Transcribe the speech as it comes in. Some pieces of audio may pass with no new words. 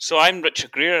So I'm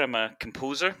Richard Greer. I'm a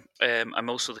composer.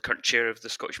 I'm also the current chair of the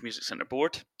Scottish Music Centre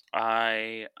Board.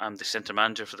 I am the centre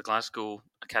manager for the Glasgow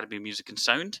Academy of Music and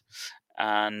Sound,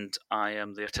 and I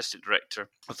am the artistic director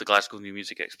of the Glasgow New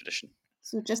Music Expedition.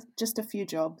 So just a few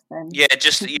jobs then. Yeah,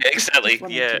 exactly. Just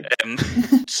one or Yeah.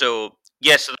 two. So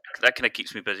that kind of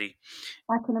keeps me busy.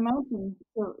 I can imagine.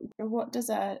 So what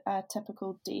does a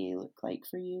typical day look like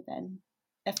for you then,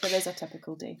 if there is a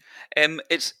typical day?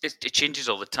 It changes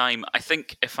all the time. I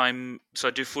think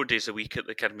I do 4 days a week at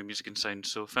the Academy of Music and Sound.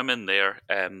 So if I'm in there,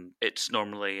 it's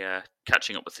normally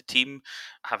catching up with the team,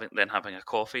 having a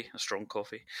coffee, a strong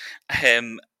coffee,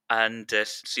 and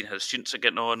seeing how the students are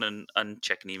getting on and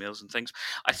checking emails and things.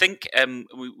 I think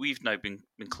we've now been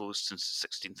closed since the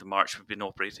 16th of March. We've been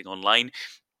operating online,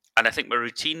 and I think my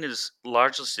routine is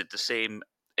largely stayed the same,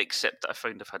 except that I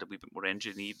found I've had a wee bit more energy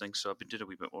in the evening, so I've been doing a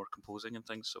wee bit more composing and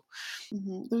things. So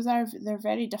They're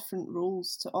very different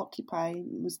roles to occupy.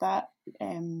 Was that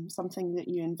something that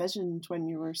you envisioned when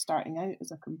you were starting out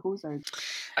as a composer?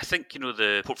 I think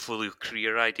the portfolio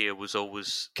career idea was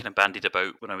always kind of bandied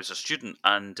about when I was a student,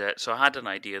 and so I had an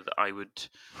idea that I would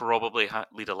probably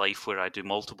lead a life where I do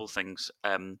multiple things.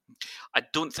 I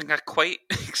don't think I quite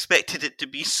expected it to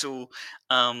be so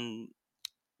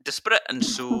disparate and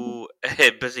so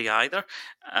busy either.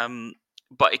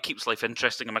 But it keeps life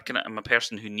interesting. I'm a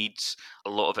person who needs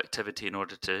a lot of activity in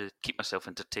order to keep myself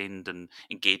entertained and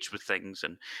engaged with things.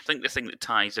 And I think the thing that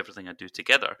ties everything I do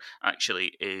together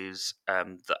actually is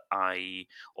that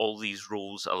all these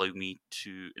roles allow me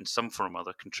to, in some form or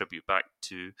other, contribute back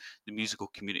to the musical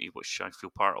community which I feel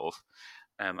part of.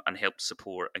 And help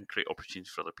support and create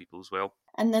opportunities for other people as well.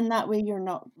 And then that way you're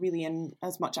not really in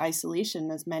as much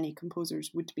isolation as many composers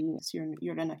would be. So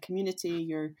you're in a community,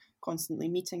 you're constantly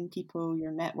meeting people,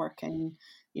 you're networking.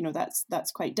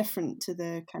 That's quite different to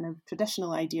the kind of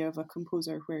traditional idea of a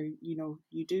composer where,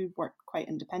 you do work quite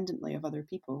independently of other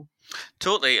people.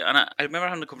 Totally. And I remember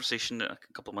having a conversation a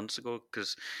couple of months ago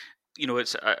because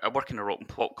I work in a rock and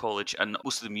pop college, and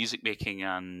most of the music making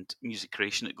and music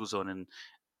creation that goes on in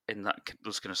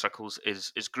those kind of circles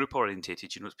is group orientated.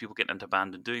 It's people getting into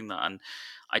band and doing that. And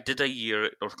I did a year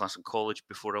at North Glasgow College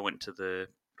before I went to the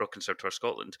Royal Conservatoire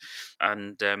Scotland,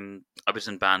 and I was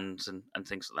in bands and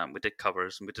things like that. And we did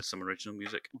covers and we did some original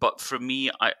music. But for me,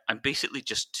 I'm basically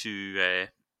just too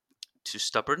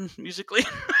stubborn musically.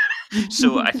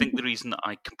 So I think the reason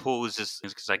I compose is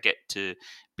because I get to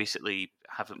basically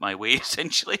have it my way,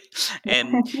 essentially.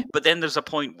 But then there's a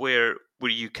point where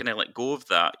you kind of let go of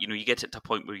that. You get it to a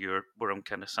point where I'm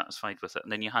kind of satisfied with it,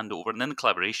 and then you hand it over, and then the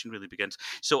collaboration really begins.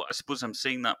 So I suppose I'm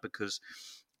saying that because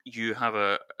you have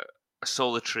a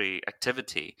solitary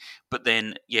activity, but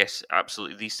then yes,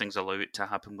 absolutely, these things allow it to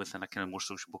happen within a kind of more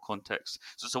sociable context.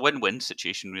 So it's a win-win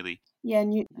situation, really. Yeah,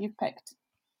 and you picked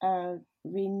a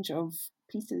range of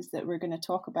pieces that we're going to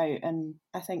talk about, and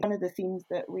I think one of the themes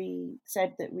that we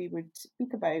said that we would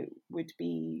speak about would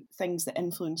be things that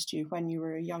influenced you when you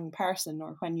were a young person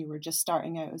or when you were just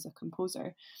starting out as a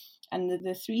composer. And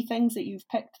the three things that you've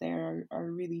picked there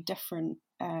are really different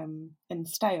in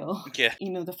style. Yeah.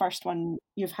 The first one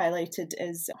you've highlighted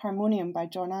is Harmonium by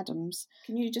John Adams.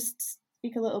 Can you just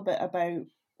speak a little bit about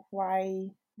why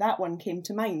that one came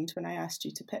to mind when I asked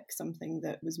you to pick something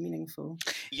that was meaningful?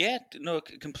 Yeah, no,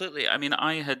 completely. I mean,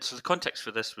 so the context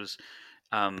for this was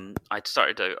I'd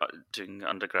started out doing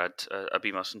undergrad a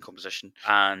BMAS in composition,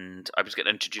 and I was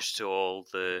getting introduced to all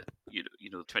the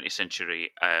 20th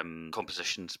century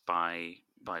compositions by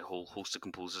a whole host of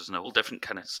composers and a whole different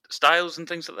kind of styles and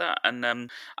things like that. And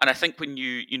I think when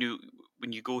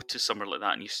you go to somewhere like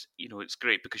that, and it's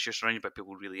great because you're surrounded by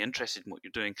people really interested in what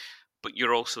you're doing, but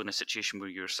you're also in a situation where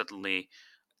you suddenly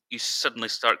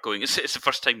start going. It's the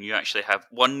first time you actually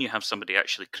you have somebody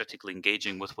actually critically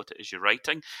engaging with what it is you're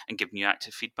writing and giving you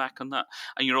active feedback on that,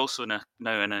 and you're also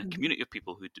now in a community of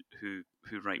people who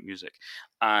write music,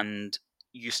 and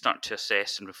you start to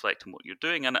assess and reflect on what you're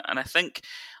doing. And I think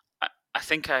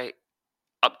I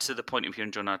up to the point of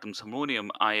hearing John Adams'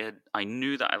 Harmonium, I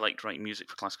knew that I liked writing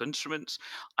music for classical instruments.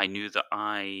 I knew that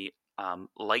I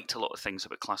liked a lot of things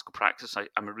about classical practice.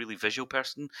 I'm a really visual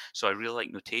person, so I really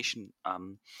like notation.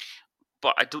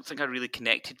 But I don't think I really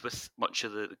connected with much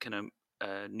of the kind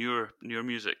of newer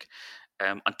music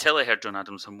until I heard John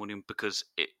Adams' Harmonium, because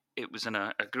it was in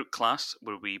a group class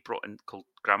where we brought in, called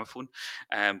Gramophone,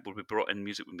 where we brought in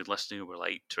music we'd been listening or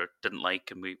liked or didn't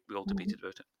like, and we all debated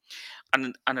about it.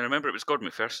 And I remember it was Gordon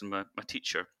McPherson, my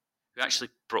teacher, who actually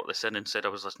brought this in and said, I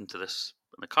was listening to this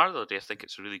in the car the other day. I think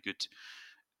it's a really good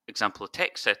example of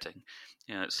text setting.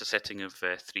 It's a setting of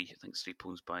three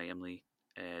poems by Emily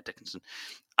Dickinson,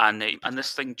 and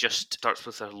this thing just starts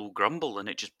with a low grumble, and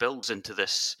it just builds into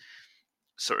this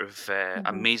sort of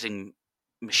amazing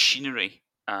machinery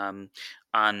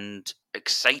and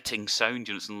exciting sound.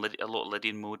 It's in a lot of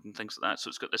Lydian mode and things like that. So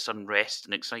it's got this unrest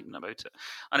and excitement about it,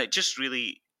 and it just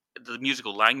really, the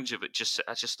musical language of it.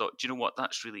 I just thought, do you know what?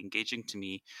 That's really engaging to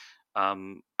me.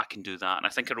 I can do that, and I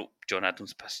think I wrote John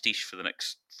Adams pastiche for the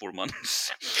next 4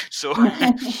 months. so,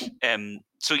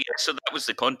 so yeah, so that was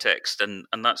the context, and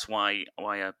that's why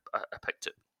I picked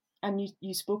it. And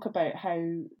you spoke about how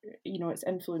it's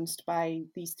influenced by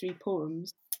these 3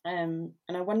 poems, and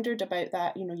I wondered about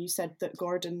that. You said that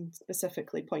Gordon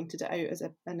specifically pointed it out as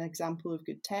an example of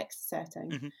good text setting.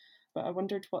 Mm-hmm. But I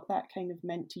wondered what that kind of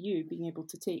meant to you, being able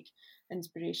to take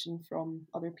inspiration from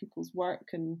other people's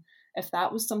work, and if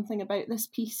that was something about this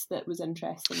piece that was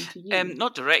interesting to you.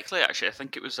 Not directly, actually. I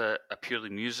think it was a purely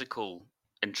musical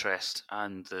interest,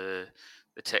 and the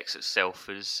text itself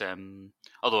is.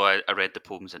 Although I read the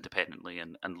poems independently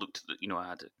and looked at I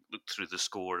had looked through the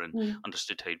score and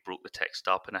understood how he broke the text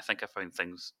up, and I think I found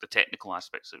the technical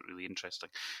aspects of it really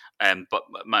interesting. But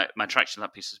my attraction to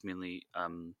that piece is mainly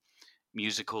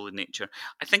musical in nature.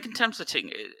 I think in terms of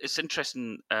taking, it's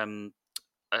interesting.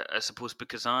 I suppose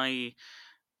because I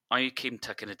came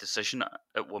to a kind of decision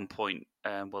at one point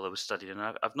while I was studying, and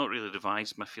I've not really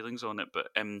revised my feelings on it, but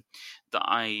that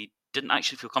I didn't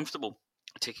actually feel comfortable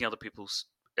taking other people's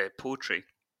poetry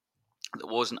that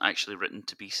wasn't actually written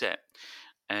to be set,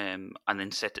 and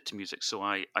then set it to music. So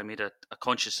I made a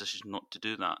conscious decision not to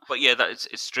do that. But yeah,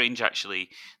 it's strange actually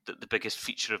that the biggest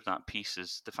feature of that piece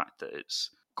is the fact that it's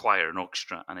choir and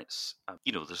orchestra, and it's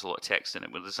there's a lot of text in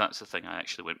it. Well, that's the thing I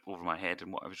actually went over my head,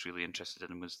 and what I was really interested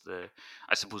in was the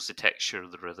texture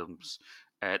of the rhythms,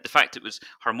 the fact it was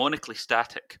harmonically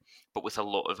static but with a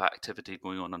lot of activity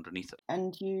going on underneath it.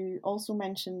 And you also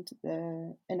mentioned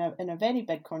in a very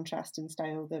big contrast in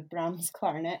style, the Brahms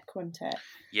Clarinet Quintet.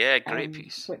 Yeah, great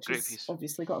piece. Which great has piece.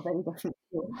 Obviously got a very different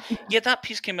feel. Yeah, that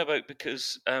piece came about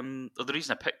because the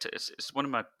reason I picked it is it's one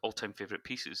of my all-time favourite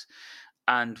pieces.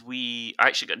 And I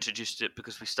actually got introduced to it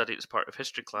because we studied it as part of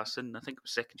history class in, I think it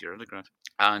was second year undergrad.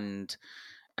 And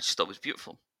I just thought it was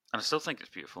beautiful. And I still think it's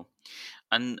beautiful.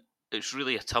 And it's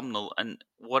really autumnal. And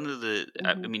one of the,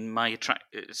 I mean,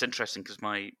 it's interesting because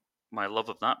my love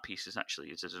of that piece is an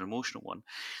emotional one.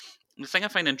 And the thing I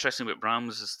find interesting about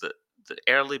Brahms is that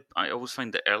I always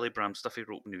find the early Brahms stuff he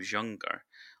wrote when he was younger,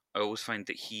 I always find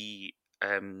that he's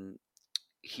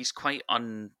quite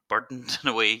unburdened in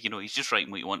a way. He's just writing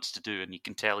what he wants to do, and you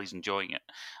can tell he's enjoying it.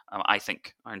 I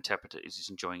think I interpret it as he's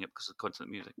enjoying it because of the content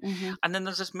of music. Mm-hmm. And then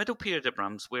there's this middle period of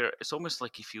Brahms where it's almost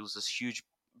like he feels this huge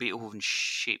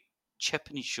Beethoven-shaped chip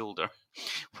in his shoulder,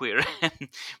 where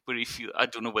he feels, I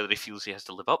don't know whether he feels he has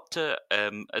to live up to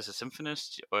as a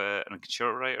symphonist and a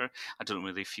concerto writer. I don't know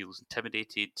whether he feels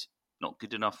intimidated, not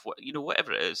good enough,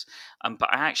 whatever it is.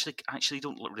 But I actually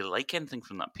don't really like anything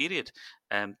from that period,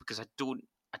 because I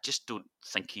just don't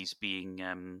think he's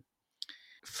being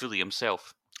fully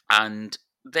himself. And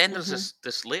then there's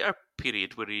this later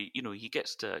period where he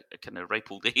gets to a kind of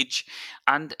ripe old age,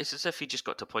 and it's as if he just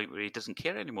got to a point where he doesn't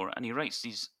care anymore, and he writes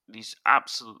these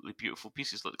absolutely beautiful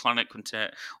pieces like the Clarinet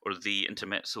Quintet or the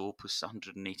Intermezzo Opus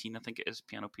 118, I think it is,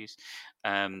 piano piece,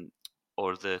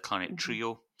 or the Clarinet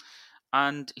Trio.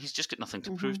 And he's just got nothing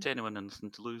to prove to anyone and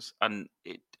nothing to lose. And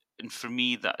for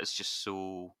me, that is just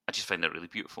so. I just find that really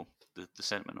beautiful, the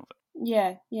sentiment of it.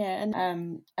 Yeah,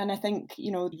 and I think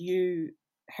you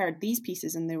heard these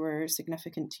pieces and they were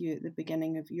significant to you at the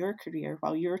beginning of your career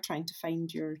while you're trying to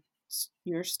find your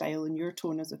style and your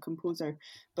tone as a composer.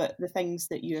 But the things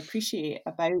that you appreciate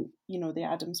about the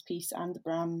Adams piece and the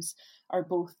Brahms are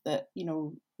both that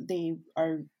they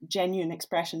are genuine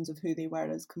expressions of who they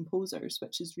were as composers,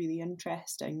 which is really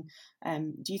interesting.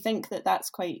 Do you think that that's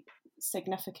quite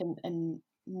significant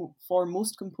for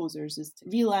most composers, is to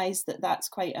realise that that's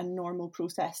quite a normal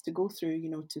process to go through,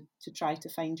 to try to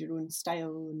find your own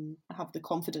style and have the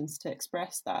confidence to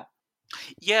express that?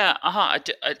 Yeah, I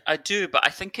do, but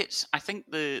I think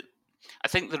the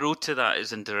road to that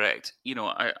is indirect.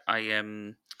 I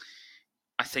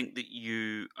think that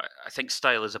I think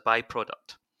style is a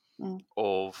byproduct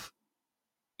of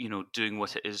doing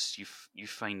what it is you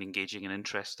find engaging and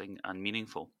interesting and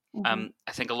meaningful. I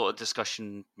think a lot of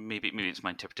discussion, maybe it's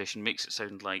my interpretation, makes it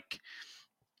sound like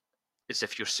as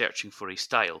if you're searching for a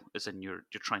style, as in you're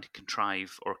trying to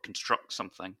contrive or construct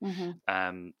something.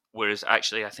 Whereas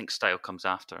actually, I think style comes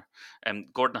after.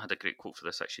 Gordon had a great quote for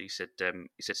this. Actually, he said,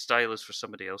 "Style is for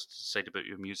somebody else to decide about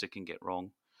your music and get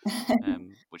wrong,"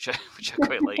 which I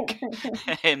quite like.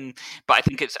 But I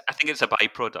think it's a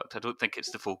byproduct. I don't think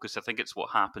it's the focus. I think it's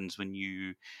what happens when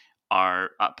you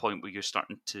are at a point where you're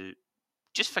starting to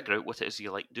just figure out what it is you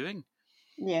like doing.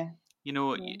 Yeah. You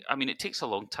know, Yeah. I mean, it takes a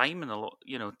long time and a lot,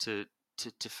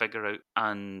 to figure out,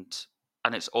 and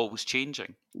it's always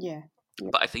changing. Yeah.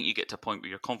 But I think you get to a point where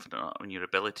you're confident in your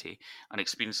ability and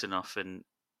experienced enough in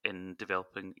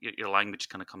developing your language,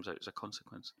 kind of comes out as a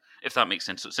consequence, if that makes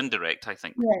sense. So it's indirect, I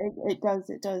think. Yeah, it does.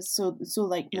 It does. So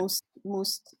like Yeah.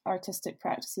 most artistic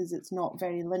practices, it's not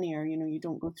very linear. You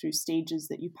don't go through stages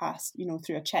that you pass,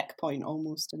 through a checkpoint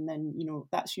almost, and then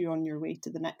that's you on your way to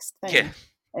the next thing. Yeah.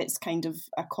 It's kind of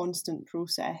a constant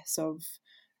process of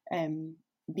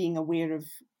being aware of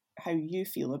how you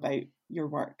feel about your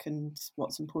work and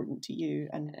what's important to you,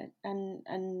 and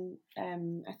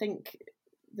I think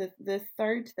the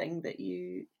third thing that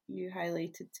you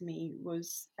highlighted to me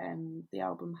was the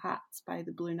album Hats by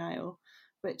the Blue Nile,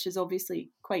 which is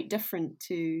obviously quite different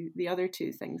to the other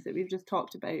two things that we've just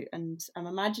talked about. And I'm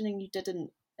imagining you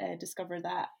didn't discover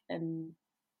that in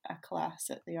a class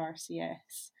at the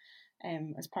RCS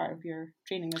as part of your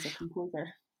training as a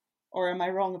composer. Or am I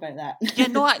wrong about that? Yeah,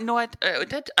 no, I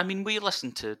did. I mean, we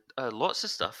listened to lots of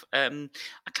stuff. I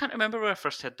can't remember where I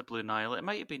first heard the Blue Nile. It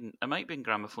might have been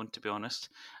Gramophone, to be honest.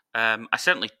 I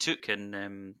certainly took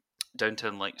in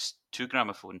Downtown Lights to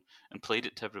Gramophone and played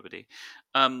it to everybody.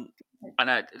 So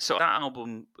that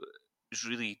album was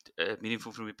really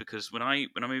meaningful for me because when I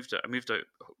moved out.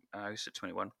 I was at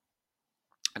 21.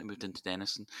 And I moved into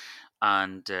Denison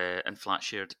and Flat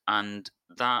Shared, and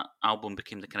that album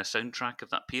became the kind of soundtrack of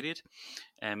that period.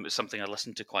 It's something I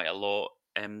listened to quite a lot.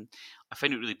 I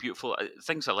find it really beautiful.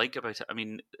 Things I like about it, I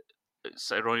mean,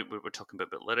 it's ironic we're talking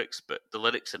about lyrics, but the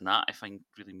lyrics in that I find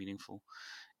really meaningful.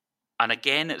 And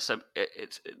again, there's a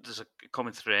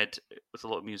common thread with a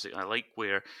lot of music I like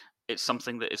where it's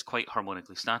something that is quite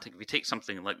harmonically static. If you take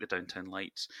something like the Downtown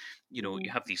Lights,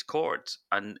 you have these chords,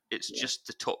 and it's just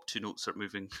the top two notes are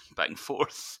moving back and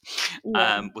forth,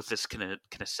 with this kind of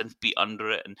synth beat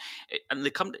under it, and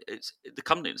the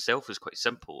company itself is quite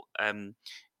simple,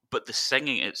 but the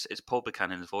singing, it's Paul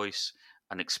Buchanan's voice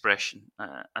and expression,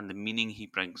 and the meaning he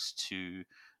brings to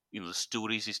the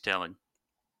stories he's telling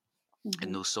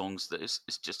in those songs that is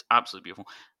just absolutely beautiful.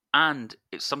 And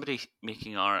it's somebody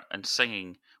making art and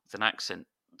singing with an accent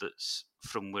that's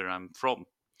from where I'm from,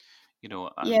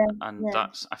 and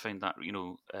that's, I find that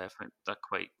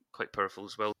quite powerful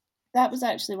as well. That was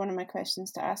actually one of my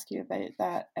questions to ask you about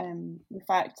that, the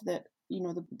fact that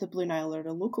the Blue Nile are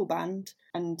a local band,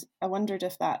 and I wondered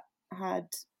if that had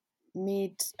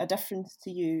made a difference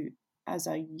to you as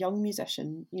a young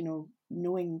musician,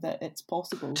 knowing that it's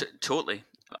possible. Totally.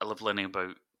 I love learning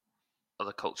about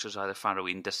other cultures, either far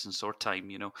away in distance or time.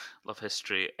 Love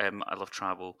history. I love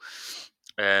travel.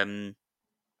 But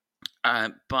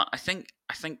I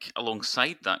think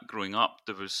alongside that, growing up,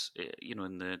 there was I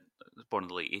was born in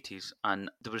the late 80s,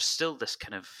 and there was still this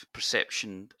kind of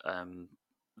perception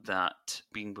that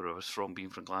being where I was from, being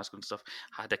from Glasgow and stuff,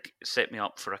 had set me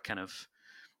up for a kind of,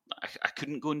 I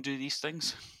couldn't go and do these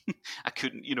things. I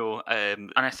couldn't,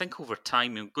 and I think over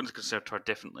time, going to the conservatoire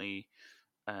definitely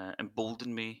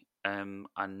emboldened me, and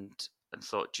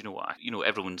thought, what,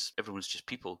 everyone's just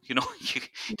people, it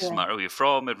doesn't matter where you're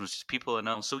from, everyone's just people.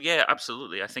 And so, yeah,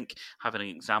 absolutely. I think having an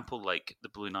example like the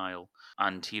Blue Nile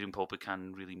and hearing Paul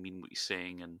Buchanan really mean what he's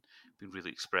saying and being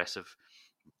really expressive,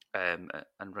 and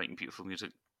writing beautiful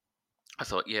music, I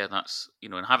thought, yeah, that's,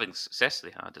 and having success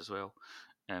they had as well,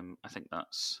 I think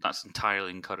that's entirely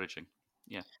encouraging.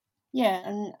 Yeah. Yeah,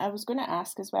 and I was going to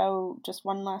ask as well, just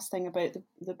one last thing about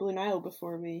the Blue Nile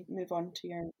before we move on to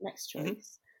your next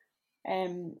choice.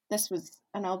 This was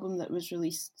an album that was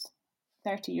released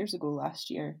 30 years ago last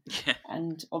year,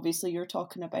 and obviously you're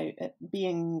talking about it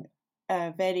being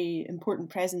a very important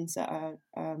presence at a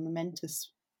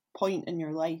momentous point in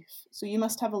your life. So you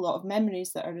must have a lot of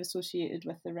memories that are associated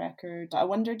with the record. I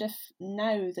wondered if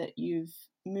now that you've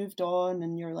moved on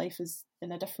and your life is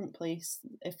in a different place,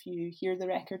 if you hear the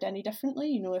record any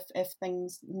differently, if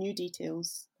new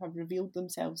details have revealed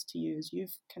themselves to you as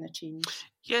you've kind of changed.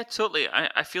 Yeah, totally.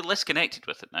 I feel less connected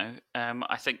with it now.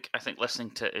 I think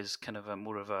listening to it is kind of a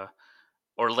more of a,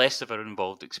 or less of an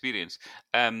involved experience.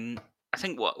 I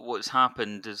think what's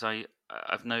happened is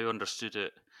I've now understood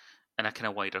it in a kind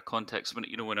of wider context. When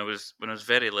I was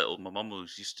very little, my mum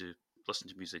was used to listen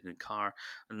to music in the car,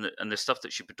 and the stuff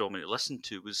that she predominantly listened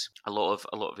to was a lot of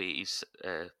 80s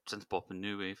synth pop and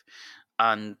new wave.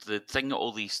 And the thing that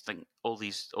all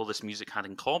this music had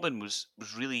in common was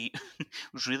really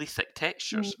was really thick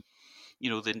textures.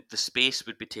 The space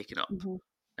would be taken up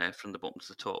from the bottom to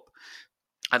the top,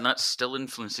 and that still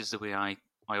influences the way I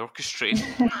orchestrate.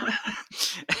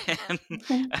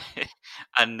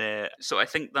 And so I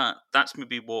think that's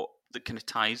maybe what that kind of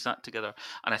ties that together.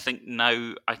 And I think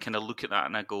now I kind of look at that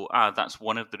and I go, that's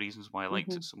one of the reasons why I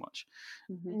liked it so much.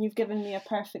 And you've given me a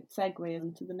perfect segue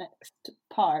into the next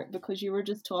part, because you were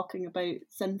just talking about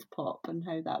synth pop and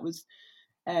how that was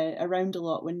around a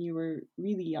lot when you were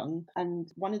really young.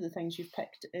 And one of the things you've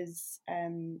picked is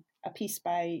a piece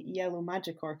by Yellow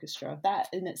Magic Orchestra. That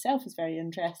in itself is very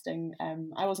interesting.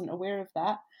 I wasn't aware of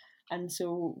that. And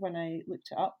so when I looked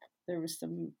it up, there was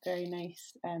some very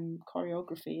nice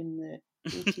choreography in the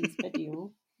 80s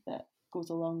video that goes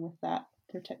along with that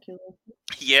particular.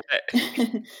 Yeah.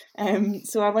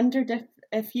 So I wondered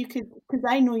if you could, because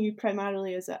I know you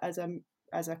primarily as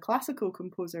a classical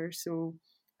composer, so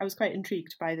I was quite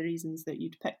intrigued by the reasons that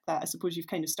you'd picked that. I suppose you've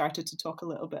kind of started to talk a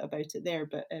little bit about it there,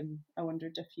 but I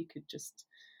wondered if you could just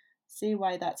say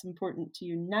why that's important to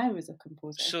you now as a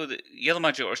composer. So the Yellow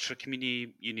Magic Orchestra,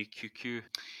 Kamini Uni QQ,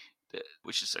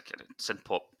 which is a kind of synth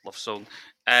pop love song.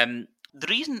 The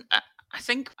reason I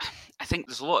think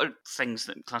there's a lot of things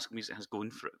that classical music has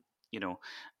going for it. You know,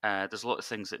 there's a lot of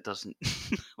things that doesn't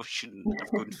or shouldn't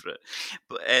have gone for it.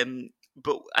 But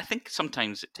I think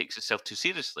sometimes it takes itself too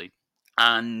seriously.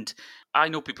 And I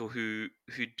know people who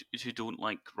don't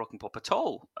like rock and pop at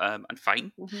all, and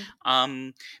fine.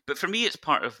 But for me, it's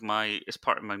part of my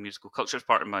musical culture. It's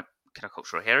part of my kind of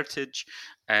cultural heritage.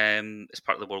 It's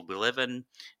part of the world we live in.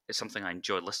 It's something I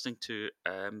enjoy listening to,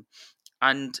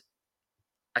 and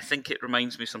I think it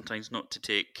reminds me sometimes not to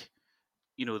take,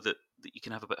 that you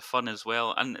can have a bit of fun as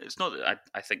well. And it's not that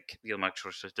I think the Yellow Magic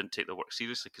Orchestra didn't take their work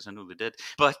seriously, because I know they did.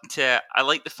 But I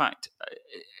like the fact,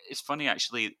 it's funny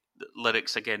actually, the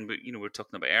lyrics again, but we were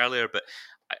talking about earlier, but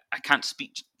I can't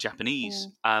speak Japanese.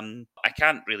 I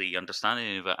can't really understand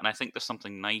any of it. And I think there's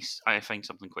something nice. I find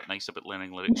something quite nice about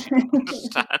learning lyrics you don't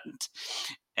understand.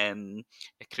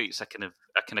 It creates a kind of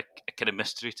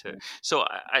mystery to it. So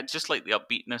I just like the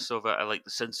upbeatness of it. I like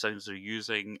the synth sounds they're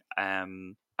using. I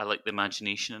like the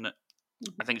imagination in it.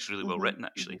 I think it's really well written,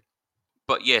 actually.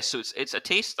 But yeah, so it's a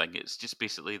taste thing. It's just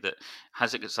basically that,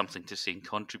 has it got something to say and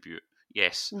contribute?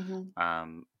 Yes. And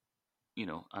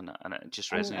it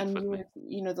just resonates with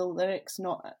me. The lyrics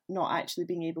not actually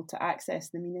being able to access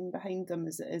the meaning behind them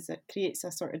is it creates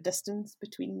a sort of distance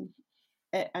between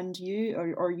it and you,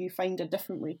 or you find a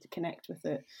different way to connect with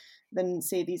it than,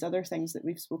 say, these other things that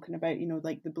we've spoken about,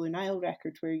 like the Blue Nile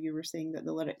record, where you were saying that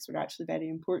the lyrics were actually very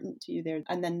important to you there.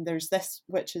 And then there's this,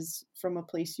 which is from a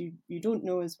place you don't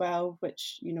know as well,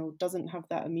 which, doesn't have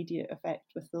that immediate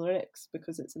effect with the lyrics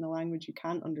because it's in a language you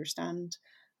can't understand.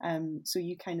 So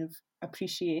you kind of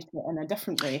appreciate it in a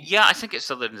different way. Yeah, I think it's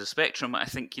other end of the spectrum. I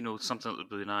think, something like the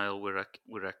Blue Nile, where I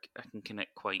can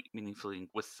connect quite meaningfully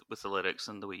with the lyrics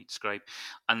and the way you describe,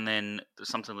 and then there's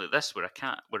something like this where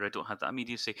I don't have that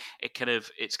immediacy.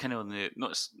 It's kind of on the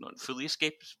not fully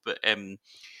escaped, but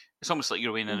it's almost like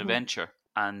you're away on an adventure,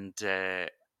 and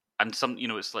some,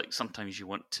 it's like sometimes you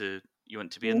want to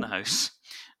be in the house.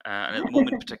 And at the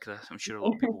moment in particular, I'm sure a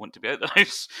lot of people want to be out of the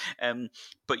house,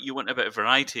 but you want a bit of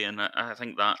variety, and I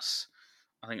think that's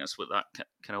what that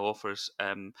kind of offers.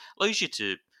 Allows you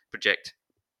to project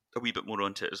a wee bit more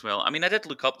onto it as well. I mean, I did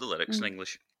look up the lyrics in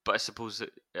English, but I suppose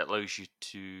it allows you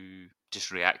to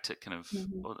just react to it kind of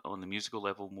on the musical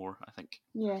level more, I think.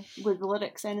 Yeah. Were the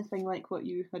lyrics anything like what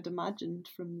you had imagined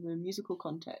from the musical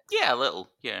context? Yeah, a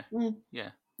little. Yeah.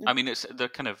 Yeah. I mean, they're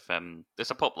kind of it's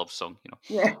a pop love song,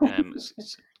 Yeah.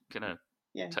 It's kind of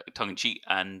tongue in cheek,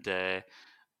 and the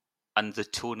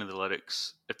tone of the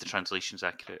lyrics, if the translation's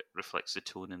accurate, reflects the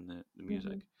tone in the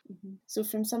music. So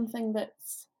from something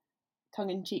that's tongue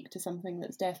in cheek to something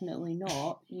that's definitely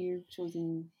not, you've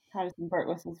chosen Harrison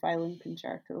Birtwistle's Violin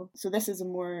Concerto. So this is a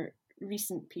more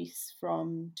recent piece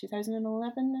from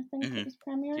 2011, I think it was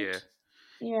premiered.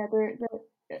 Yeah.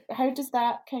 How does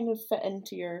that kind of fit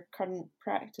into your current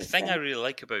practice? The thing I really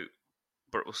like about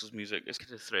Birtwistle's music is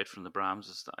kind of thread from the Brahms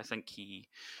is that I think he's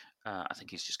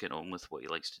just getting on with what he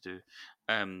likes to do.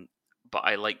 But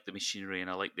I like the machinery and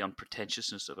I like the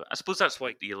unpretentiousness of it. I suppose that's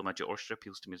why the Yellow Magic Orchestra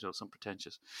appeals to me as well. It's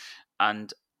unpretentious.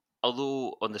 And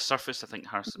although on the surface I think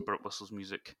Harrison Birtwistle's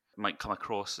music might come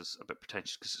across as a bit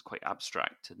pretentious because it's quite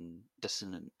abstract and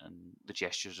dissonant and the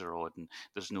gestures are odd and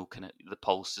there's no kind of, the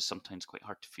pulse is sometimes quite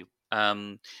hard to feel.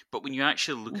 But when you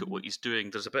actually look at what he's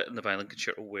doing, there's a bit in the Violin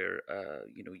Concerto where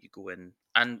you go in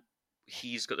and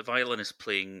he's got the violinist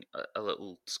playing a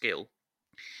little scale,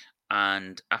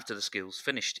 and after the scale's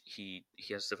finished, he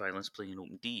has the violinist playing an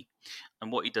open D,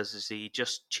 and what he does is he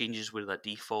just changes where that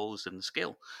D falls in the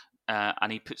scale,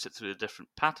 and he puts it through the different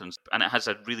patterns, and it has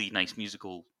a really nice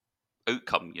musical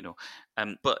outcome,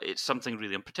 but it's something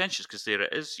really unpretentious because there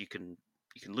it is. You can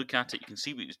look at it, you can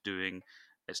see what he's doing,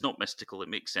 It's not mystical. It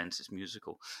makes sense. It's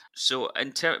musical. So,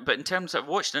 but in terms, I've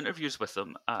watched interviews with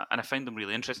him, and I find them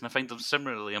really interesting. I find them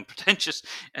similarly unpretentious.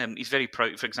 He's very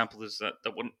proud. For example, there's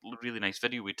that one really nice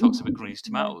video where he talks about growing his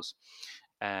tomatoes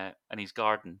in his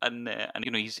garden, and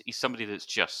he's somebody that's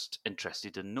just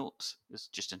interested in notes. Is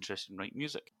just interested in writing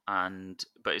music,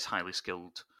 but is highly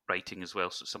skilled writing as well.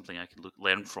 So it's something I can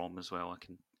learn from as well. I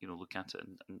can look at it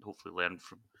and hopefully learn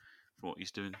from what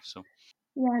he's doing. So.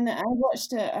 Yeah, and I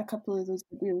watched a couple of those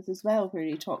videos as well where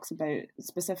he talks about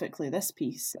specifically this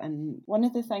piece. And one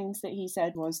of the things that he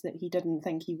said was that he didn't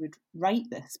think he would write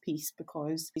this piece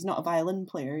because he's not a violin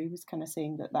player. He was kind of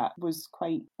saying that was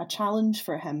quite a challenge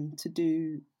for him to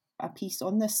do a piece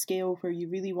on this scale where you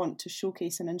really want to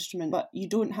showcase an instrument, but you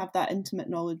don't have that intimate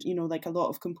knowledge. Like a lot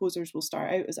of composers will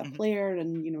start out as a player,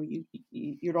 and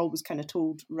you're always kind of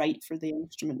told write for the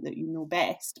instrument that you know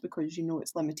best because you know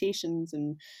its limitations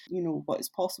and you know what is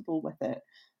possible with it.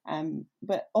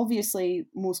 But obviously,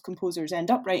 most composers end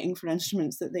up writing for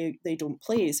instruments that they don't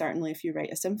play. Certainly, if you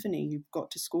write a symphony, you've got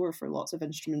to score for lots of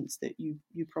instruments that you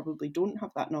probably don't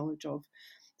have that knowledge of.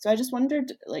 So I just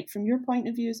wondered, like, from your point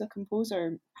of view as a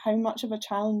composer, how much of a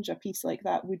challenge a piece like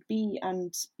that would be,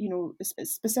 and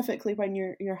specifically when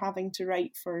you're having to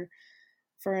write for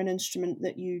an instrument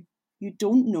that you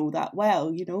don't know that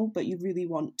well, but you really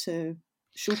want to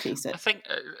showcase it. I think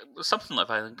something like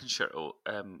Violin Concerto,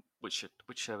 which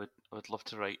I would love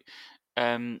to write.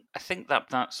 I think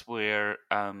that's where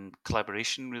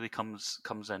collaboration really comes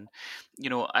in.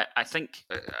 I think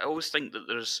I always think that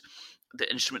the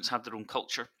instruments have their own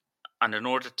culture, and in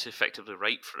order to effectively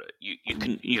write for it,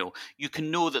 you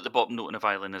can know that the bottom note in a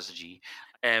violin is a G.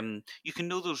 You can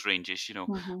know those ranges,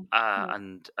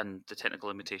 and the technical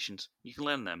limitations. You can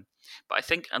learn them, but I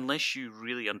think unless you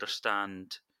really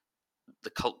understand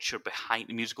the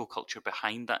musical culture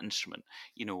behind that instrument,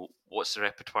 what's the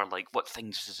repertoire like, what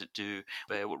things does it do,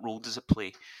 what role does it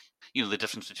play, the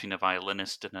difference between a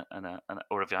violinist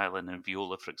or a violin and a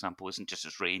viola, for example, isn't just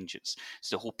its range, it's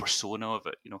the whole persona of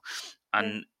it,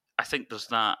 and I think there's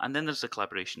that, and then there's the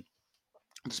collaboration.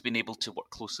 It's being able to work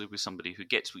closely with somebody who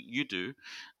gets what you do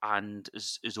and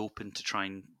is open to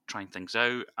trying things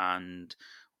out and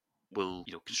will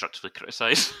constructively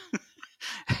criticize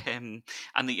and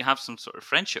that you have some sort of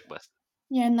friendship with.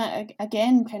 Yeah, and that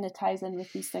again kind of ties in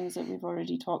with these things that we've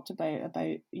already talked about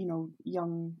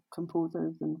young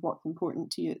composers and what's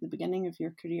important to you at the beginning of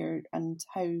your career, and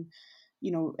how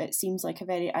it seems like a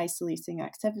very isolating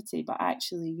activity, but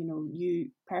actually you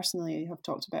personally have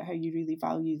talked about how you really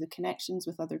value the connections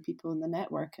with other people in the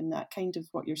network, and that kind of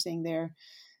what you're saying there.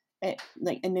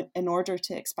 In order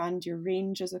to expand your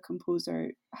range as a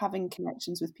composer, having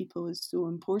connections with people is so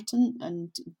important,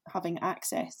 and having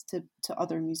access to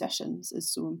other musicians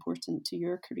is so important to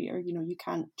your career. You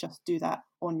can't just do that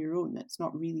on your own. It's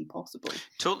not really possible.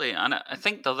 Totally, and I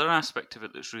think the other aspect of it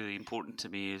that's really important to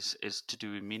me is to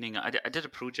do with meaning. I did a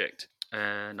project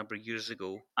a number of years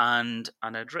ago, and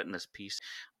I'd written this piece,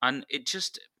 and it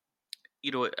just,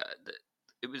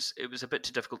 it was a bit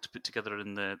too difficult to put together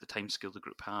in the timescale the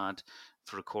group had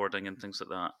for recording and things like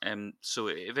that. So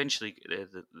eventually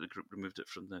the group removed it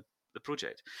from the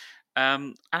project.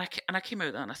 And I came out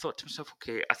of that and I thought to myself,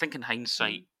 okay, I think in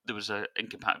hindsight there was an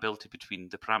incompatibility between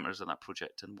the parameters of that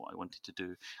project and what I wanted to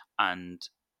do, and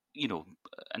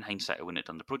in hindsight I wouldn't have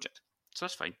done the project, so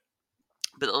that's fine.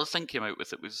 But the other thing came out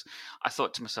with it was, I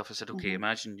thought to myself, I said, okay,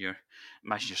 imagine you're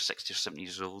 60 or 70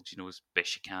 years old, as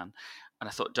best you can. And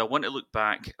I thought, do I want to look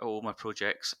back at all my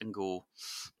projects and go,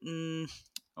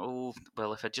 oh,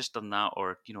 well, if I'd just done that,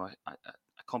 or, I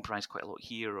compromised quite a lot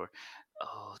here, or,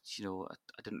 oh,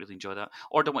 I didn't really enjoy that.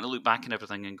 Or do I want to look back and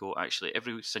everything and go, actually,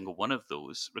 every single one of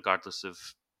those, regardless of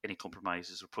any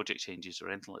compromises or project changes or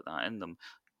anything like that in them,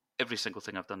 every single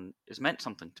thing I've done has meant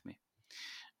something to me.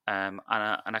 And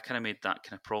I kind of made that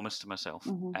kind of promise to myself.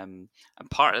 And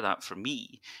part of that for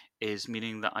me is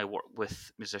meaning that I work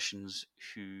with musicians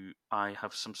who I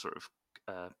have some sort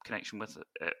of connection with,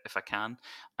 if I can,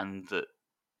 and that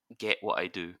get what I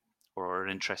do or are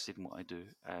interested in what I do.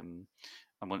 And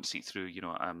want to see it through.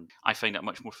 I find it a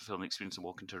much more fulfilling experience than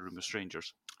walking into a room with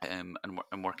strangers and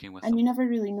working with them. And you never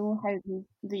really know how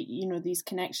these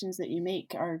connections that you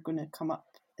make are going to come up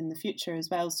in the future as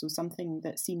well. So something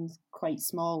that seems quite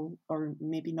small or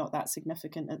maybe not that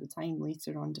significant at the time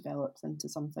later on develops into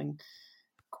something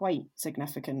quite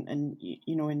significant in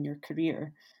in your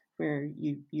career, where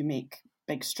you make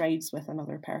big strides with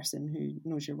another person who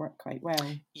knows your work quite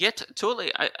well. Yeah,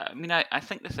 totally. I mean, I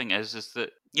think the thing is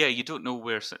that, yeah, you don't know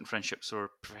where certain friendships or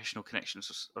professional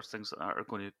connections or things like that are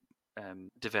going to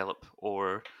develop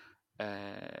or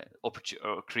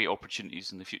create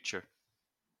opportunities in the future.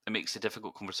 it makes the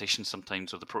difficult conversations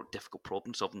sometimes, or the difficult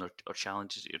problem solving, or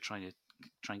challenges that you're trying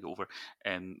to get over,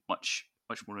 much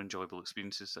more enjoyable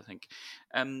experiences, I think.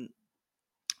 Um,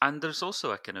 and there's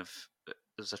also a kind of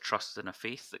there's a trust and a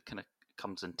faith that kind of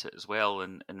comes into it as well,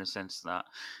 in the sense that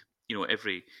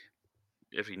every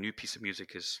new piece of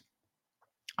music is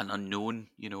an unknown.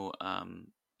 You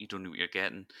don't know what you're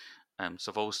getting.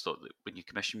 So I've always thought that when you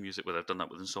commission music, whether I've done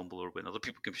that with ensemble or when other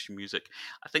people commission music,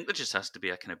 I think there just has to be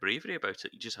a kind of bravery about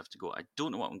it. You just have to go, I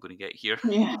don't know what I'm going to get here.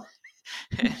 Yeah.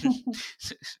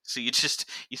 So you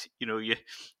throw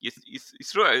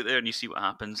it out there and you see what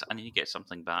happens, and you get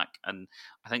something back. And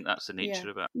I think that's the Yeah, nature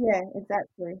of it. yeah,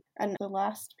 exactly. And the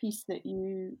last piece that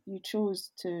you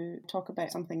chose to talk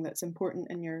about something that's important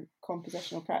in your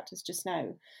compositional practice just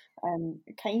now,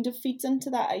 it kind of feeds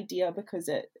into that idea because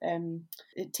it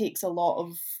takes a lot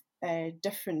of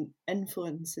different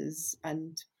influences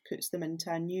and puts them into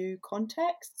a new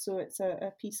context. So it's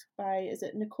a piece by, is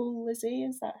it Nicole Lizzie?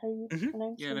 Is that how you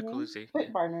pronounce Yeah, her Nicole name? Lizzie.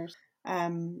 Quick Burners.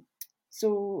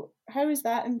 So how is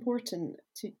that important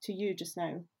to you just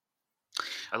now?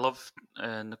 I love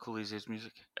Nicole Lizzie's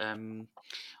music. I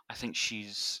think she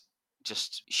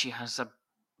has a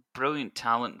brilliant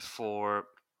talent for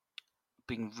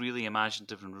being really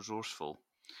imaginative and resourceful,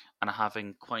 and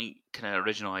having quite kind of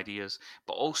original ideas,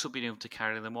 but also being able to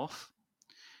carry them off.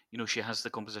 She has the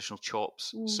compositional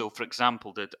chops. Mm. So, for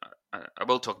example, I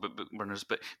will talk about book burners,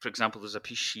 but for example, there's a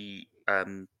piece she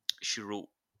wrote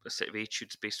a set of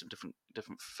etudes based on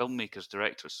different filmmakers,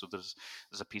 directors. So there's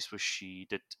a piece where she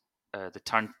did the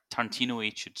Tarantino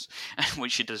etudes, and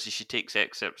what she does is she takes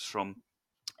excerpts from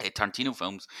Tarantino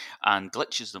films and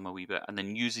glitches them a wee bit, and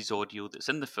then uses audio that's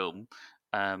in the film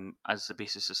as the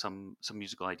basis of some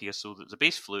musical ideas. So there's a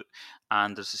bass flute,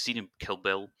 and there's a scene in Kill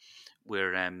Bill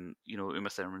where Uma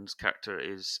Thurman's character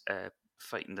is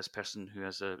fighting this person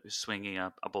who's swinging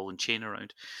a ball and chain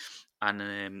around,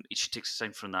 and she takes a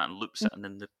sound from that and loops it, and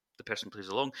then the person plays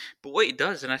along. But what he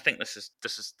does, and I think this is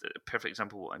the perfect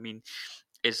example of what I mean,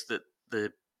 is that you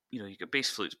get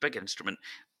bass flute, it's a big instrument,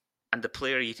 and the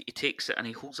player he takes it and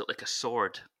he holds it like a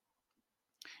sword.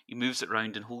 He moves it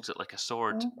around and holds it like a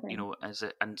sword, Okay.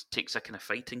 and takes a kind of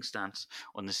fighting stance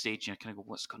on the stage. And I kind of go,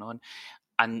 "What's going on?"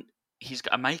 And he's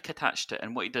got a mic attached to it,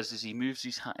 and what he does is he moves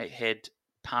his head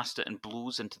past it and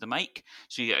blows into the mic,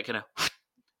 so you get a kind of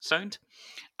sound,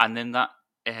 and then that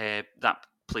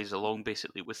plays along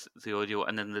basically with the audio,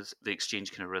 and then there's the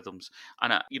exchange kind of rhythms,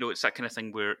 and it's that kind of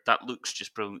thing where that looks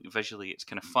just brilliant visually. It's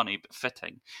kind of funny but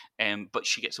fitting, but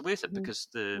she gets away with it because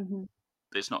Mm-hmm.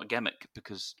 it's not a gimmick,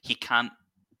 because he can't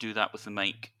do that with the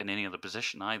mic in any other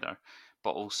position either.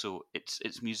 But also,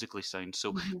 it's musically sound.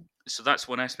 So Mm-hmm. so that's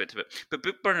one aspect of it. But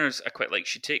Book Burners, I quite like.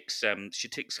 She takes kind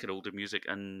of older music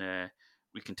and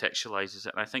recontextualizes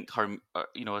it. And I think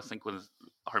I think one of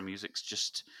her music's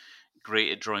just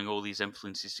great at drawing all these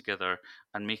influences together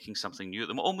and making something new at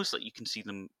them. Almost like you can see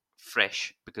them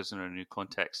fresh because they're in a new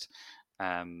context.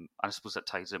 And I suppose that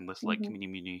ties in with like Mm-hmm. Mini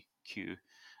Mini Q,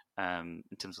 in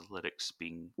terms of lyrics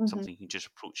being Mm-hmm. something you can just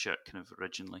approach it kind of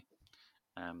originally.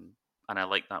 And I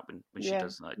like that when she Yeah,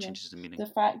 does that, it yeah. changes the meaning. The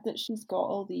fact that she's got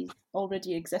all these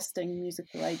already existing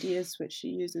musical ideas which she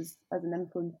uses as an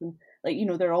influence, and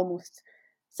they're almost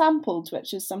sampled,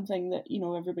 which is something that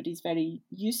everybody's very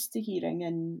used to hearing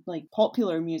in like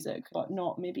popular music, but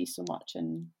not maybe so much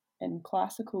in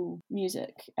classical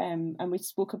music. And we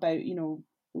spoke about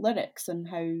lyrics and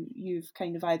how you've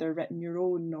kind of either written your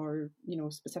own or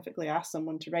specifically asked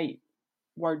someone to write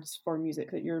words for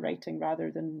music that you're writing rather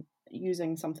than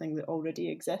using something that already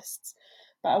exists.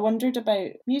 But I wondered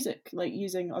about music, like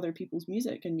using other people's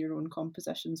music in your own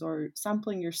compositions or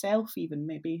sampling yourself even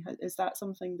maybe. Is that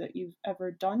something that you've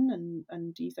ever done,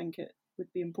 and do you think it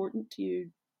would be important to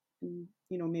you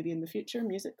maybe in the future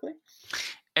musically?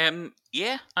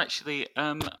 Yeah, actually.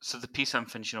 So the piece I'm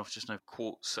finishing off just now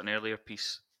quotes an earlier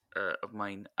piece of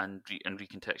mine and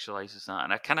recontextualizes that.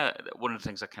 And I kind of one of the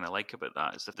things I kind of like about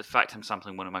that is that the fact I'm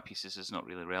sampling one of my pieces is not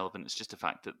really relevant. It's just the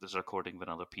fact that there's a recording of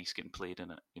another piece getting played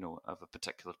in it, of a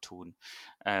particular tone,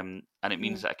 and it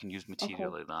means Mm. that I can use Okay.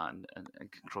 material like that and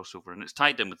can cross over, and it's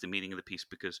tied in with the meaning of the piece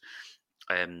because,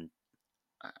 I mean,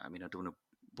 I don't want to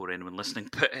bore anyone listening,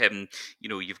 but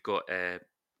you've got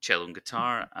cello and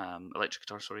guitar, electric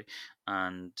guitar, sorry,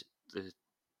 and the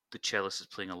cellist is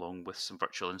playing along with some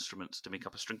virtual instruments to make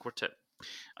up a string quartet,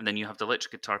 and then you have the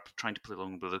electric guitar trying to play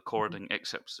along with recording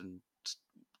excerpts and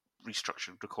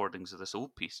restructured recordings of this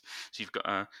old piece. So you've got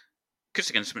a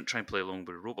acoustic instrument trying to play along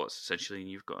with robots essentially, and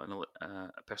you've got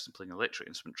a person playing an electric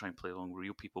instrument trying to play along with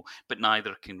real people, but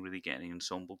neither can really get any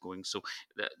ensemble going. So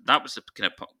that was the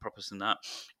kind of purpose in that.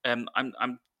 I'm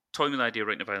toying with the idea of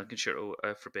writing a violin concerto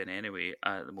for Ben anyway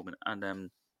at the moment,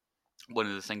 and one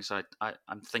of the things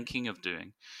I'm thinking of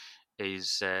doing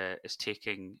is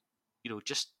taking,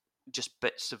 just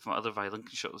bits of other violin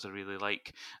concertos I really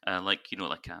like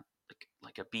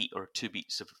like a beat or 2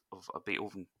 beats of a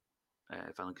Beethoven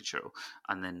violin concerto,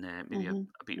 and then maybe Mm-hmm.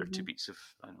 a beat or 2 beats of,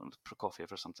 I don't know,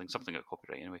 Prokofiev or something at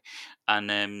copyright anyway, and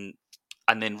then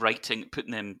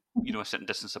putting them, a certain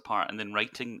distance apart, and then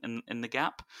writing in the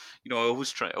gap. I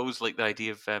always like the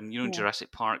idea of in Yeah.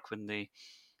 Jurassic Park when they've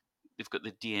got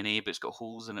the DNA but it's got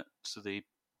holes in it, so they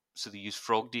use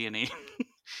frog DNA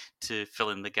to fill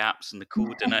in the gaps in the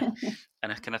code, and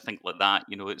I kind of think like that.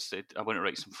 I want to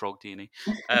write some frog DNA.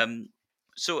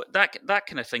 So that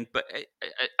kind of thing. But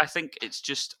I think it's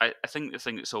just I think the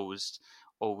thing that's always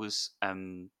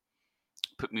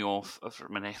put me off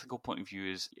from an ethical point of view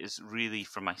is really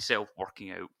for myself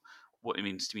working out what it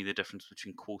means to me, the difference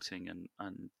between quoting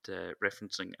and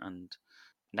referencing and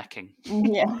nicking.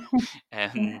 Yeah.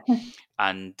 um,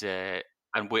 and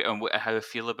how I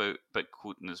feel about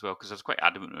quoting as well, because I was quite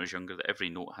adamant when I was younger that every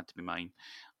note had to be mine,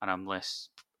 and I'm less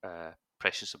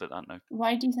precious about that now.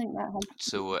 Why do you think that has?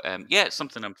 So yeah, it's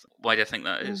something Why do I think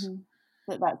that is?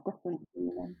 That's different for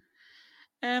you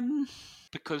then?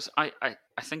 Because I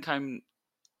think I'm.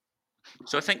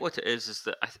 So I think what it is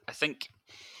that I think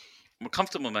I'm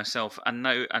comfortable with myself, and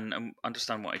now and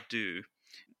understand what I do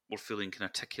more fully and can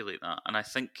articulate that. And I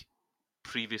think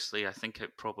previously, I think I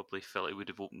probably felt it would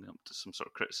have opened me up to some sort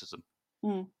of criticism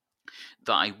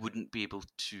that I wouldn't be able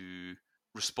to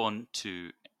respond to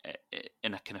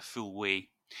in a kind of full way.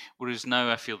 Whereas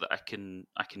now I feel that I can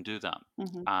do that,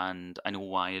 and I know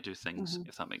why I do things.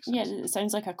 If that makes sense. Yeah, it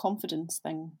sounds like a confidence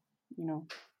thing,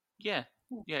 Yeah,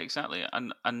 exactly.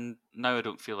 And now I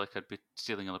don't feel like I'd be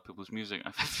stealing other people's music.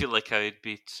 I feel like I'd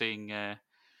be saying, I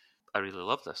really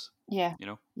love this. Yeah.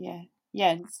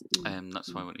 Yeah.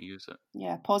 That's why I want to use it.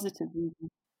 Yeah, positive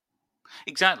reason.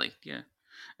 Exactly. Yeah.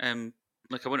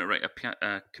 Like I want to write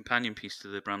a companion piece to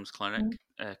the Brahms Clarinet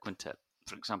Quintet,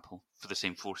 for example, for the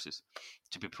same forces,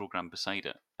 to be programmed beside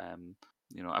it.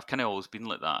 I've kind of always been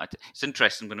like that. It's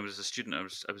interesting. When I was a student, I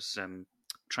was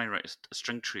trying to write a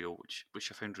string trio, which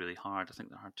I found really hard. I think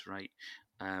they're hard to write.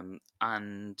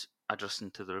 And I'd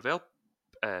listened to the Ravel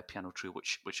piano trio,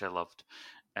 which I loved,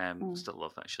 still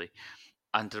love actually.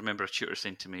 And I remember a tutor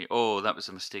saying to me, "Oh, that was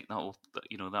a mistake. That'll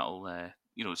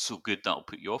it's so good that'll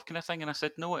put you off," kind of thing. And I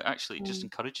said, "No, it just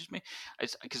encourages me.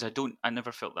 It's because I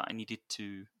never felt that I needed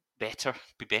to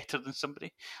be better than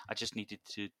somebody. I just needed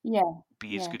to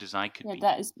be as good as I could be."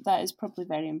 That is probably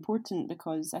very important,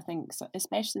 because I think,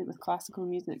 especially with classical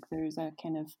music, there's a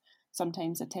kind of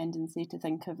sometimes a tendency to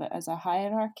think of it as a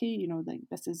hierarchy. Like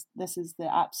this is the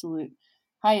absolute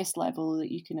highest level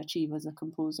that you can achieve as a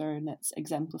composer, and it's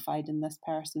exemplified in this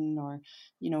person, or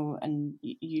and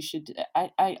you should.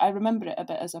 I remember it a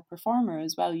bit as a performer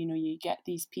as well. You get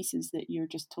these pieces that you're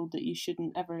just told that you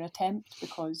shouldn't ever attempt,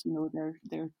 because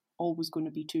they're always going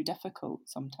to be too difficult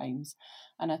sometimes.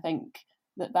 And I think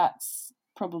that's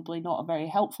probably not a very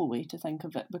helpful way to think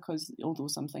of it, because although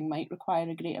something might require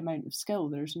a great amount of skill,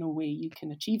 there's no way you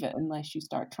can achieve it unless you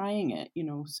start trying it.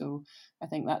 So I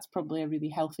think that's probably a really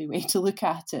healthy way to look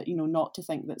at it, not to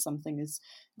think that something is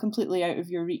completely out of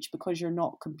your reach because you're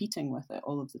not competing with it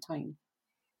all of the time.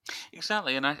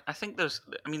 Exactly. And I think there's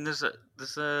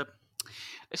a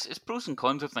it's pros and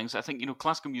cons of things. I think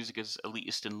classical music is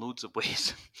elitist in loads of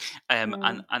ways, and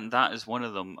that is one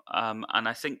of them. And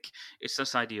I think it's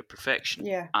this idea of perfection.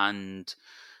 Yeah. And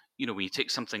when you take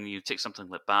something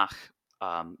like Bach.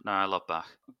 Now I love Bach,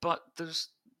 but there's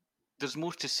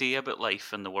more to say about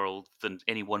life in the world than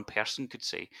any one person could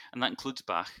say, and that includes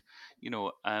Bach. It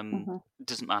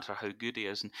doesn't matter how good he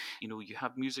is, and you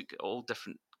have music at all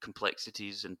different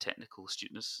complexities and technical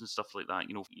astuteness and stuff like that.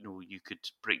 You could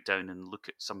break down and look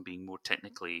at some being more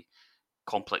technically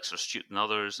complex or astute than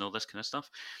others, and all this kind of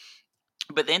stuff.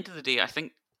 But at the end of the day, I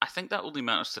think that only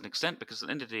matters to an extent, because at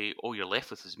the end of the day, all you're left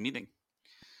with is meaning.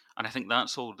 And I think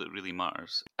that's all that really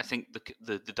matters. I think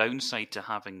the downside to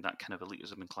having that kind of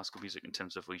elitism in classical music, in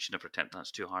terms of, well, you should never attempt that's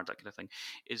too hard, that kind of thing,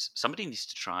 is somebody needs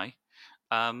to try.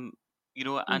 And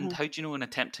how do you know in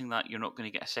attempting that you're not going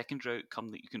to get a secondary outcome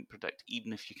that you couldn't predict,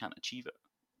 even if you can't achieve it?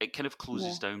 It kind of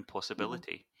closes down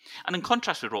possibility. And in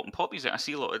contrast with rock and pop music, I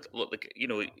see a lot of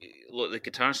the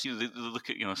guitarists. They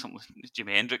look at something like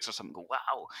Jimi Hendrix or something, and go,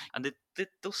 wow, and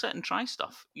they'll sit and try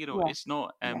stuff. It's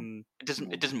not. It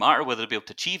doesn't matter whether they'll be able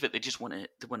to achieve it. They just want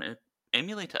to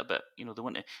emulate it a bit.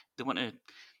 They want to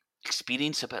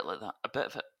experience a bit like that, a bit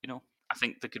of it. I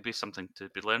think there could be something to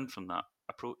be learned from that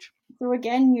approach. So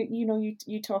again,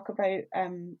 you talk about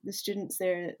the students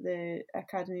there at the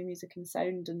Academy of Music and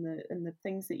Sound, and the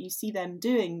things that you see them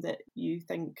doing that you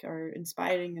think are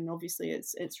inspiring, and obviously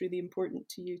it's really important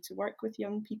to you to work with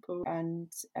young people.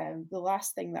 And the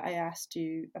last thing that I asked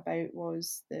you about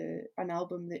was an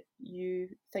album that you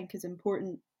think is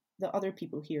important that other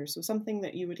people hear. So something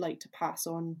that you would like to pass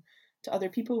on to other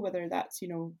people, whether that's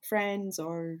friends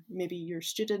or maybe your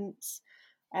students.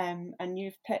 And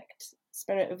you've picked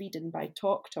Spirit of Eden by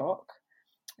Talk Talk.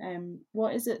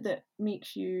 What is it that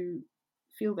makes you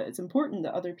feel that it's important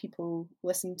that other people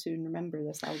listen to and remember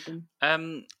this album?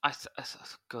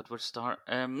 God, where to start?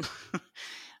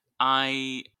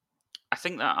 I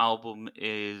think that album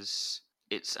it's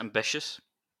ambitious.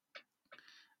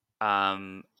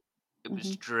 It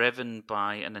was driven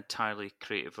by an entirely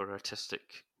creative or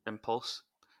artistic impulse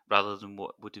rather than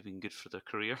what would have been good for their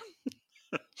career.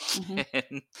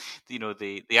 And,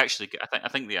 they actually I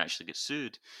think they actually get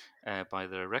sued by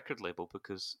their record label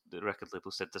because the record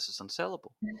label said this is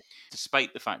unsellable,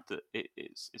 despite the fact that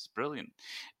it's brilliant.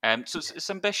 So it's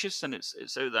ambitious and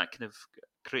it's out of that kind of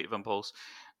creative impulse,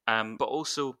 but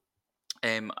also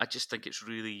I just think it's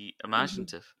really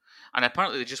imaginative. And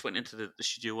apparently they just went into the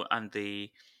studio and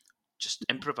they just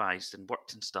improvised and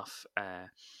worked and stuff,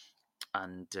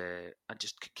 and I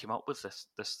just came up with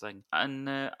this thing. And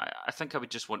I think I would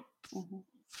just want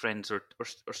friends or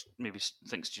maybe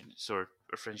think students or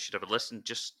friends should have a listen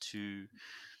just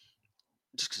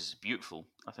because it's beautiful.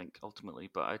 I think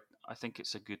ultimately, but I think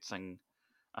it's a good thing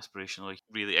aspirationally.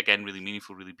 Really, again, really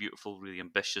meaningful, really beautiful, really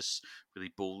ambitious,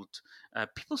 really bold.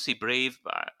 People say brave,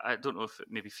 but I don't know if it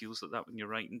maybe feels like that when you're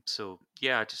writing. So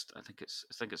yeah, I think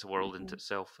it's a world into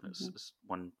itself, and it's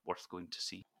one worth going to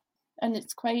see. And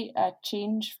it's quite a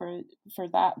change for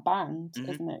that band, Mm-hmm.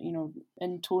 isn't it?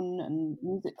 In tone and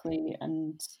musically.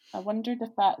 And I wondered if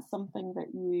that's something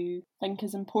that you think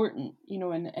is important,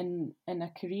 in a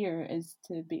career, is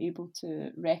to be able to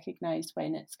recognise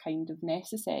when it's kind of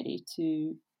necessary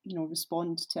to,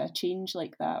 respond to a change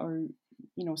like that, or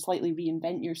slightly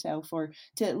reinvent yourself, or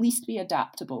to at least be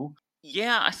adaptable.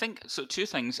 Yeah, I think so. Two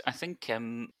things. I think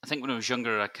when I was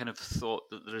younger, I kind of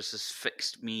thought that there's this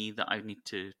fixed me that I need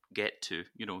to get to,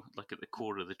 like at the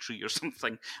core of the tree or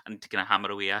something. I need to kind of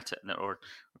hammer away at it, or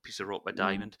a piece of rock by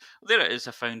diamond. There it is.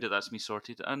 I found it. That's me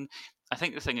sorted. And I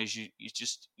think the thing is,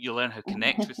 you learn how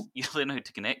you learn how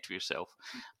to connect with yourself,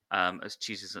 as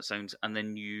cheesy as it sounds, and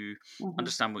then you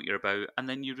understand what you're about, and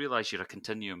then you realize you're a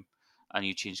continuum, and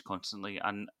you change constantly.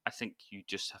 And I think you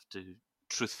just have to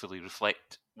truthfully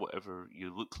reflect whatever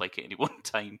you look like at any one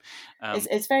time.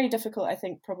 It's very difficult, I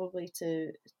think, probably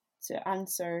to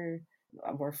answer,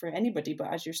 or for anybody,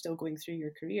 but as you're still going through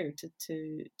your career,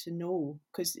 to know,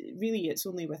 because really it's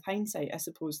only with hindsight, I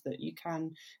suppose, that you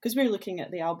can, because we're looking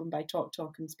at the album by Talk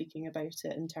Talk and speaking about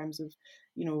it in terms of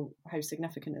how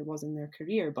significant it was in their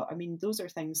career, but I mean those are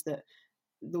things that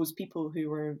those people who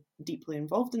were deeply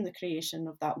involved in the creation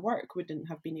of that work wouldn't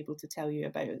have been able to tell you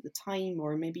about at the time,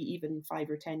 or maybe even 5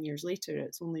 or 10 years later.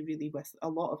 It's only really with a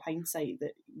lot of hindsight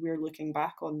that we're looking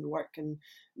back on the work and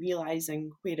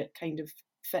realizing where it kind of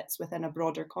fits within a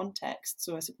broader context.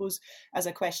 So I suppose as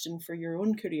a question for your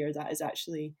own career, that is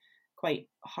actually quite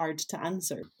hard to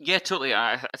answer. Yeah, totally.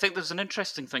 I think there's an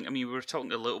interesting thing. I mean, we were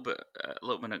talking a little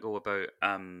minute ago about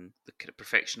the kind of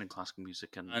perfection in classical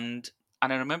music, and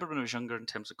I remember when I was younger in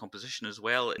terms of composition as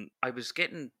well, and the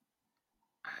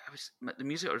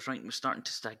music I was writing was starting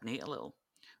to stagnate a little,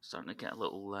 starting to get a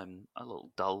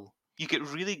little dull. You get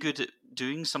really good at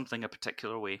doing something a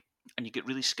particular way, and you get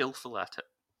really skillful at it,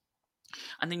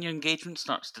 and then your engagement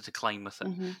starts to decline with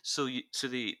it. So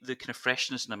the kind of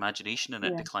freshness and imagination in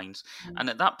it declines,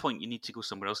 and at that point you need to go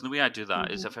somewhere else. And the way I do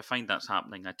that is if I find that's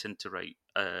happening, I tend to write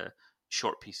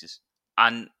short pieces,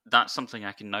 and that's something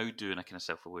I can now do in a kind of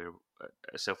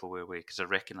self-aware way because I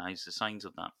recognise the signs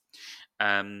of that.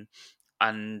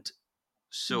 And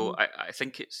so I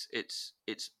think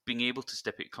it's being able to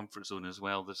step out your comfort zone as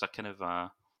well. There's a kind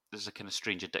of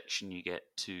strange addiction you get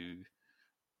to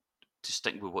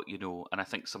stick with what you know, and I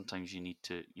think sometimes you need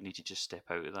to just step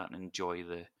out of that and enjoy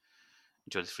the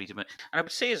freedom. And I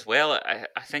would say as well,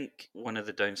 I think one of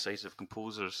the downsides of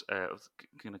composers of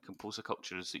kind of composer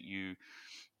culture is that you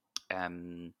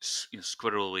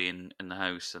squirrel away in the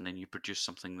house, and then you produce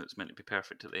something that's meant to be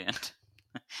perfect at the end.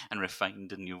 And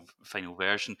refined in your final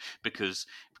version because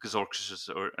orchestras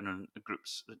and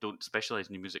groups that don't specialize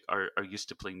in music are used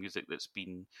to playing music that's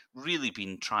been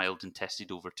trialed and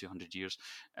tested over 200 years,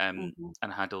 and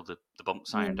had all the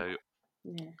bumps ironed out.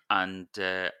 And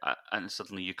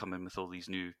suddenly you come in with all these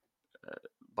new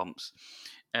bumps.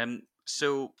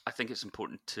 So I think it's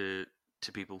important to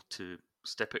be able to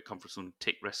step out comfort zone,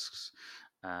 take risks,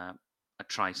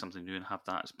 try something new, and have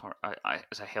that as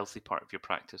as a healthy part of your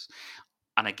practice.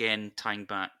 And again, tying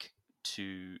back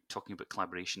to talking about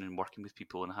collaboration and working with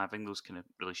people and having those kind of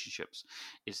relationships,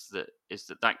 is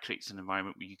that creates an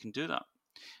environment where you can do that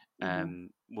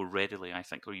more readily, I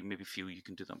think, or you maybe feel you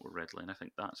can do that more readily, and I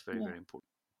think that's very, very important.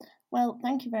 Well,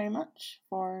 thank you very much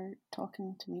for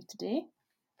talking to me today.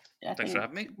 Thanks for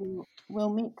having me. We'll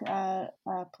make a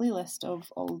playlist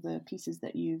of all the pieces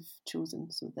that you've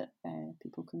chosen so that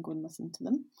people can go and listen to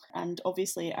them. And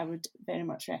obviously, I would very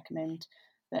much recommend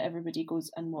that everybody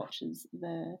goes and watches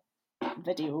the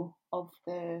video of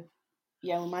the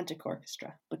Yellow Magic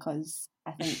Orchestra, because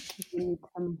I think you need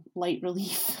some light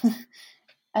relief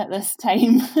at this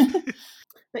time.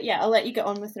 But yeah, I'll let you get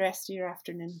on with the rest of your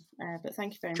afternoon. But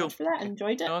thank you very much for that. I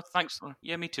enjoyed it. No, thanks, Laura.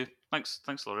 Yeah, me too. Thanks,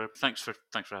 Laura. Thanks for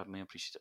having me. I appreciate it.